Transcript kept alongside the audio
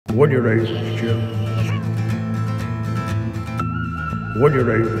What do you raise, Jim? What do you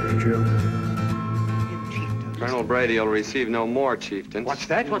raise, Jim? Colonel Brady will receive no more chieftains. What's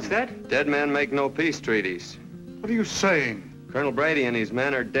that? What's that? Dead men make no peace treaties. What are you saying? Colonel Brady and his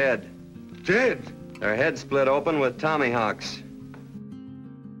men are dead. Dead? Their heads split open with tommyhawks.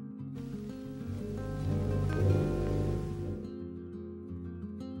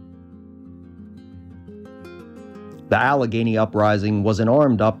 The Allegheny Uprising was an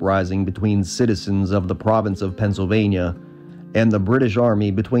armed uprising between citizens of the province of Pennsylvania and the British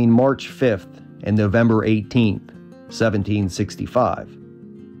Army between March 5th and November 18th, 1765.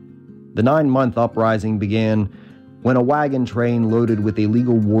 The 9-month uprising began when a wagon train loaded with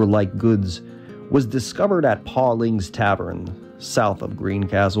illegal warlike goods was discovered at Pawling's Tavern, south of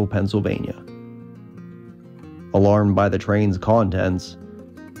Greencastle, Pennsylvania. Alarmed by the train's contents,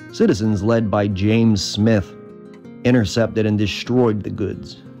 citizens led by James Smith intercepted and destroyed the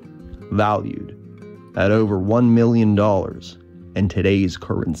goods, valued at over $1 million in today's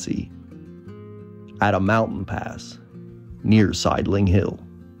currency, at a mountain pass near Sideling Hill.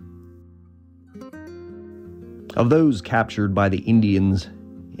 Of those captured by the Indians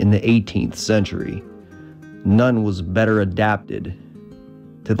in the 18th century, none was better adapted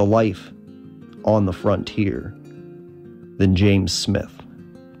to the life on the frontier than James Smith.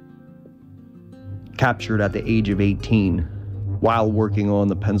 Captured at the age of 18 while working on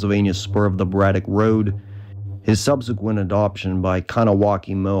the Pennsylvania spur of the Braddock Road, his subsequent adoption by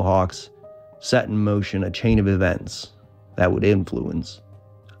Kahnawake Mohawks set in motion a chain of events that would influence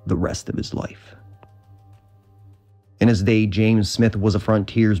the rest of his life. In his day, James Smith was a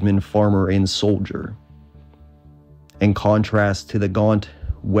frontiersman, farmer, and soldier. In contrast to the gaunt,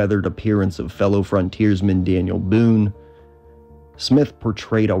 weathered appearance of fellow frontiersman Daniel Boone, Smith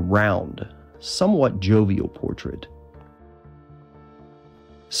portrayed a round, somewhat jovial portrait.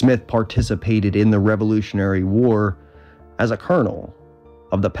 Smith participated in the Revolutionary War as a colonel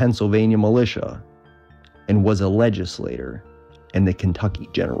of the Pennsylvania militia and was a legislator in the Kentucky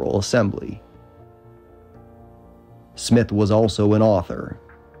General Assembly. Smith was also an author,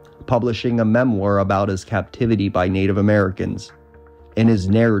 publishing a memoir about his captivity by Native Americans in his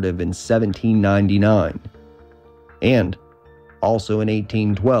narrative in 1799, and also in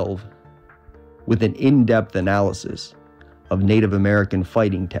 1812, with an in-depth analysis of Native American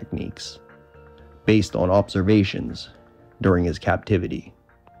fighting techniques based on observations during his captivity.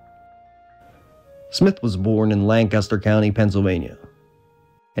 Smith was born in Lancaster County, Pennsylvania,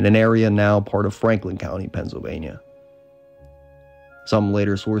 in an area now part of Franklin County, Pennsylvania. Some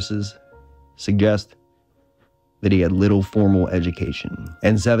later sources suggest that he had little formal education.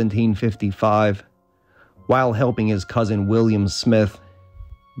 In 1755, while helping his cousin William Smith,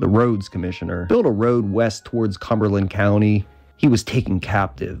 the roads commissioner, build a road west towards Cumberland County, he was taken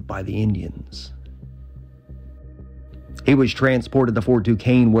captive by the Indians. He was transported to Fort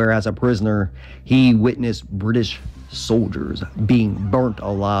Duquesne, where as a prisoner, he witnessed British soldiers being burnt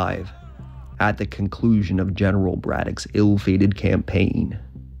alive at the conclusion of General Braddock's ill-fated campaign.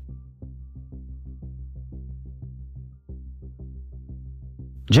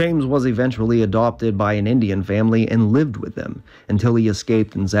 James was eventually adopted by an Indian family and lived with them until he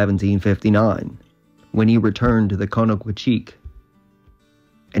escaped in 1759, when he returned to the Kahnawake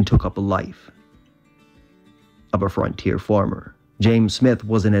and took up a life of a frontier farmer. James Smith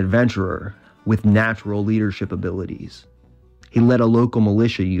was an adventurer with natural leadership abilities. He led a local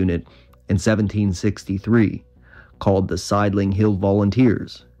militia unit in 1763 called the Sideling Hill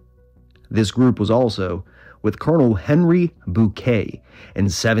Volunteers. This group was also with Colonel Henry Bouquet in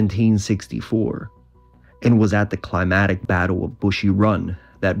 1764 and was at the climactic Battle of Bushy Run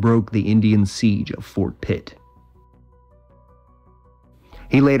that broke the Indian siege of Fort Pitt.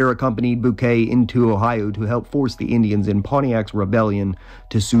 He later accompanied Bouquet into Ohio to help force the Indians in Pontiac's rebellion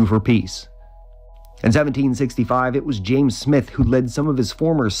to sue for peace. In 1765, it was James Smith who led some of his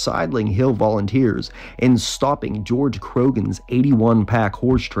former Sideling Hill volunteers in stopping George Croghan's 81-pack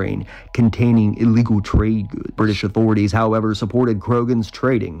horse train containing illegal trade goods. British authorities, however, supported Croghan's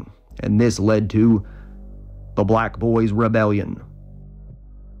trading, and this led to the Black Boys' Rebellion.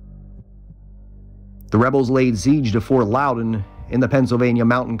 The rebels laid siege to Fort Loudon in the Pennsylvania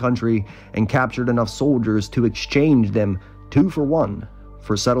mountain country and captured enough soldiers to exchange them 2 for 1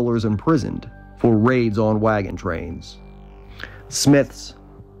 for settlers imprisoned for raids on wagon trains. Smith's,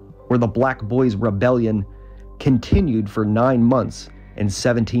 or the Black Boys' Rebellion, continued for 9 months in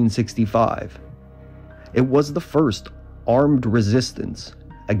 1765. It was the first armed resistance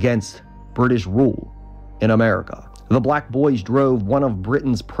against British rule in America. The Black Boys drove one of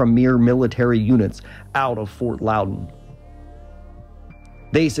Britain's premier military units out of Fort Loudon.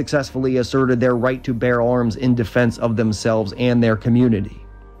 They successfully asserted their right to bear arms in defense of themselves and their community.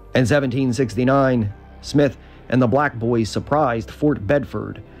 In 1769, Smith and the Black Boys surprised Fort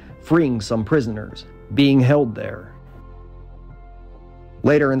Bedford, freeing some prisoners being held there.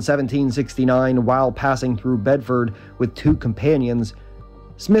 Later in 1769, while passing through Bedford with 2 companions,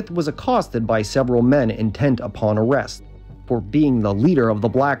 Smith was accosted by several men intent upon arrest for being the leader of the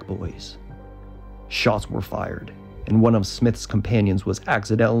Black Boys. Shots were fired, and one of Smith's companions was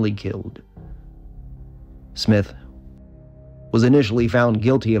accidentally killed. Smith was initially found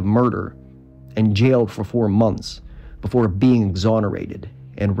guilty of murder and jailed for 4 months before being exonerated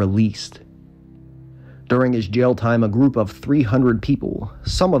and released. During his jail time, a group of 300 people,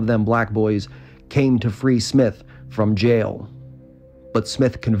 some of them Black Boys, came to free Smith from jail, but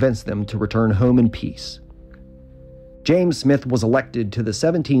Smith convinced them to return home in peace. James Smith was elected to the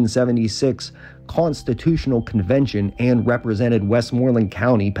 1776 Constitutional Convention and represented Westmoreland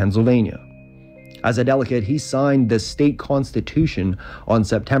County, Pennsylvania. As a delegate, he signed the state constitution on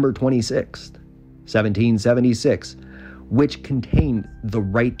September 26, 1776, which contained the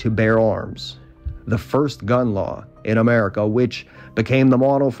right to bear arms, the first gun law in America, which became the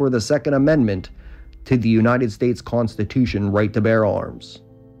model for the Second Amendment to the United States Constitution, right to bear arms.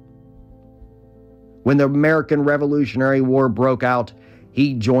 When the American Revolutionary War broke out,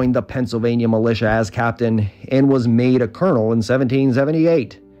 he joined the Pennsylvania militia as captain and was made a colonel in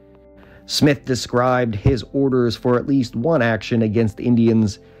 1778. Smith described his orders for at least one action against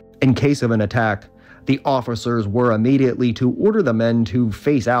Indians. In case of an attack, the officers were immediately to order the men to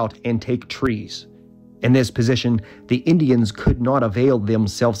face out and take trees. In this position, the Indians could not avail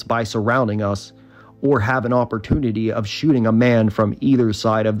themselves by surrounding us or have an opportunity of shooting a man from either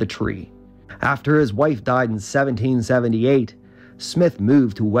side of the tree. After his wife died in 1778, Smith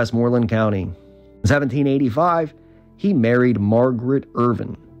moved to Westmoreland County. In 1785, he married Margaret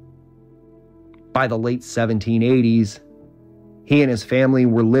Irvin. By the late 1780s, he and his family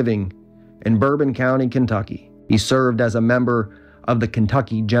were living in Bourbon County, Kentucky. He served as a member of the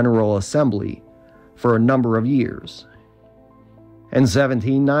Kentucky General Assembly for a number of years. In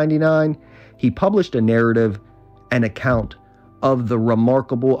 1799, he published a narrative, an account of the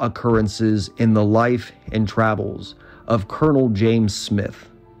remarkable occurrences in the life and travels of Colonel James Smith,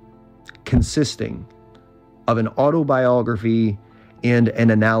 consisting of an autobiography and an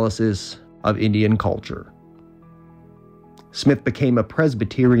analysis of Indian culture. Smith became a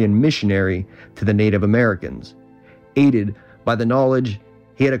Presbyterian missionary to the Native Americans, aided by the knowledge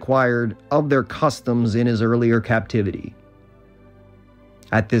he had acquired of their customs in his earlier captivity.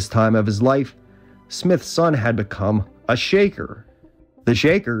 At this time of his life, Smith's son had become a Shaker. The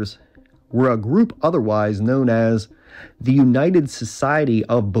Shakers were a group otherwise known as the United Society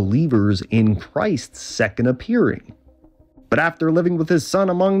of Believers in Christ's Second Appearing. But after living with his son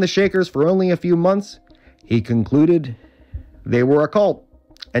among the Shakers for only a few months, he concluded they were a cult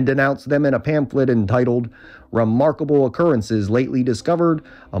and denounced them in a pamphlet entitled Remarkable Occurrences Lately Discovered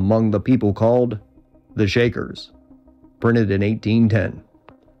Among the People Called the Shakers, printed in 1810.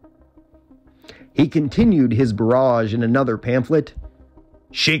 He continued his barrage in another pamphlet,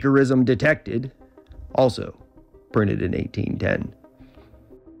 Shakerism Detected, also printed in 1810.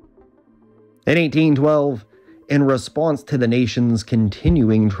 In 1812, in response to the nation's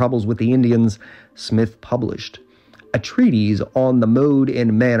continuing troubles with the Indians, Smith published a treatise on the mode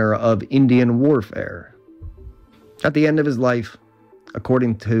and manner of Indian warfare. At the end of his life,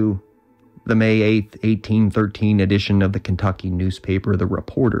 according to the May 8, 1813 edition of the Kentucky newspaper The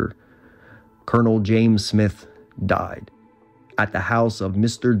Reporter, Colonel James Smith died at the house of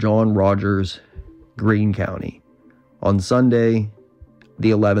Mr. John Rogers, Greene County, on Sunday,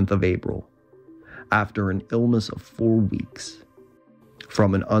 the 11th of April, after an illness of 4 weeks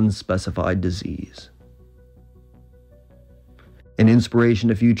from an unspecified disease. An inspiration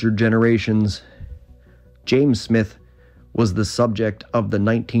to future generations, James Smith was the subject of the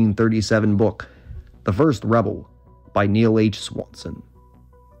 1937 book, The First Rebel, by Neil H. Swanson.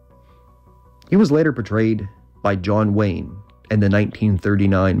 He was later portrayed by John Wayne in the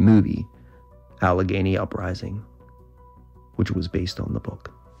 1939 movie, Allegheny Uprising, which was based on the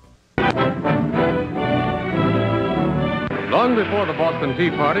book. Long before the Boston Tea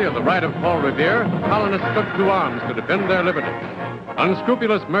Party or the Ride of Paul Revere, colonists took to arms to defend their liberty.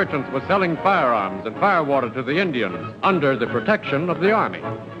 Unscrupulous merchants were selling firearms and firewater to the Indians under the protection of the army.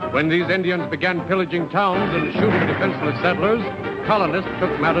 When these Indians began pillaging towns and shooting defenseless settlers, colonists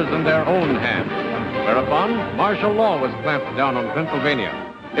took matters in their own hands. Whereupon, martial law was clamped down on Pennsylvania.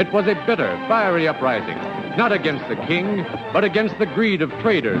 It was a bitter, fiery uprising, not against the king, but against the greed of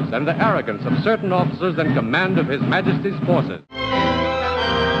traders and the arrogance of certain officers in command of His Majesty's forces.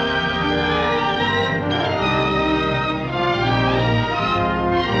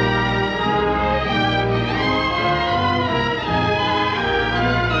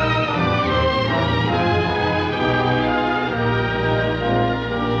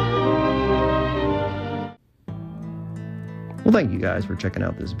 Well, thank you guys for checking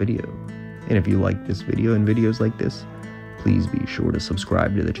out this video. And if you like this video and videos like this, please be sure to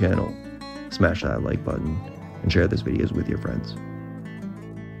subscribe to the channel, smash that like button, and share these videos with your friends.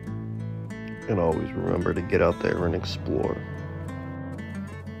 And always remember to get out there and explore.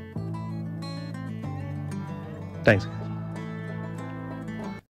 Thanks.